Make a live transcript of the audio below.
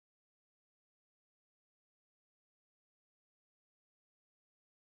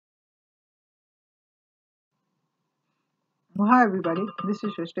Well, hi everybody. This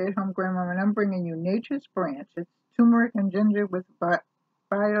is your stay-at-home grandma, and I'm bringing you Nature's Branch. It's turmeric and ginger with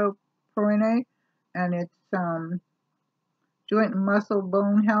BioPerine, and it's joint and muscle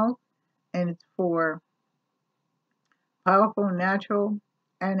bone health, and it's for powerful natural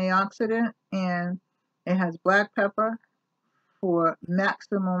antioxidant, and it has black pepper for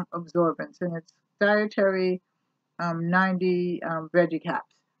maximum absorbance, and it's dietary 90 veggie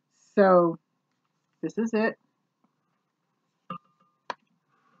caps. So this is it.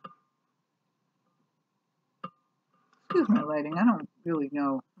 Excuse my lighting. I don't really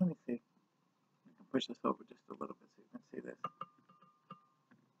know. Let me see. I can push this over just a little bit so you can see this.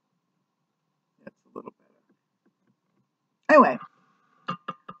 That's a little better. Anyway,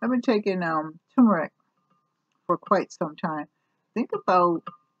 I've been taking turmeric for quite some time. I think about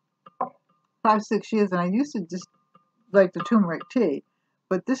 5-6 years, and I used to just like the turmeric tea,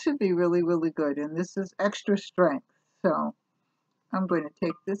 but this should be really, really good, and this is extra strength. So I'm going to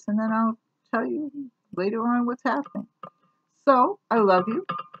take this, and then I'll tell you later on what's happening. So I love you.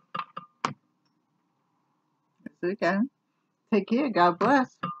 Again, take care. God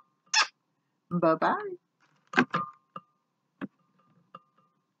bless. Bye-bye.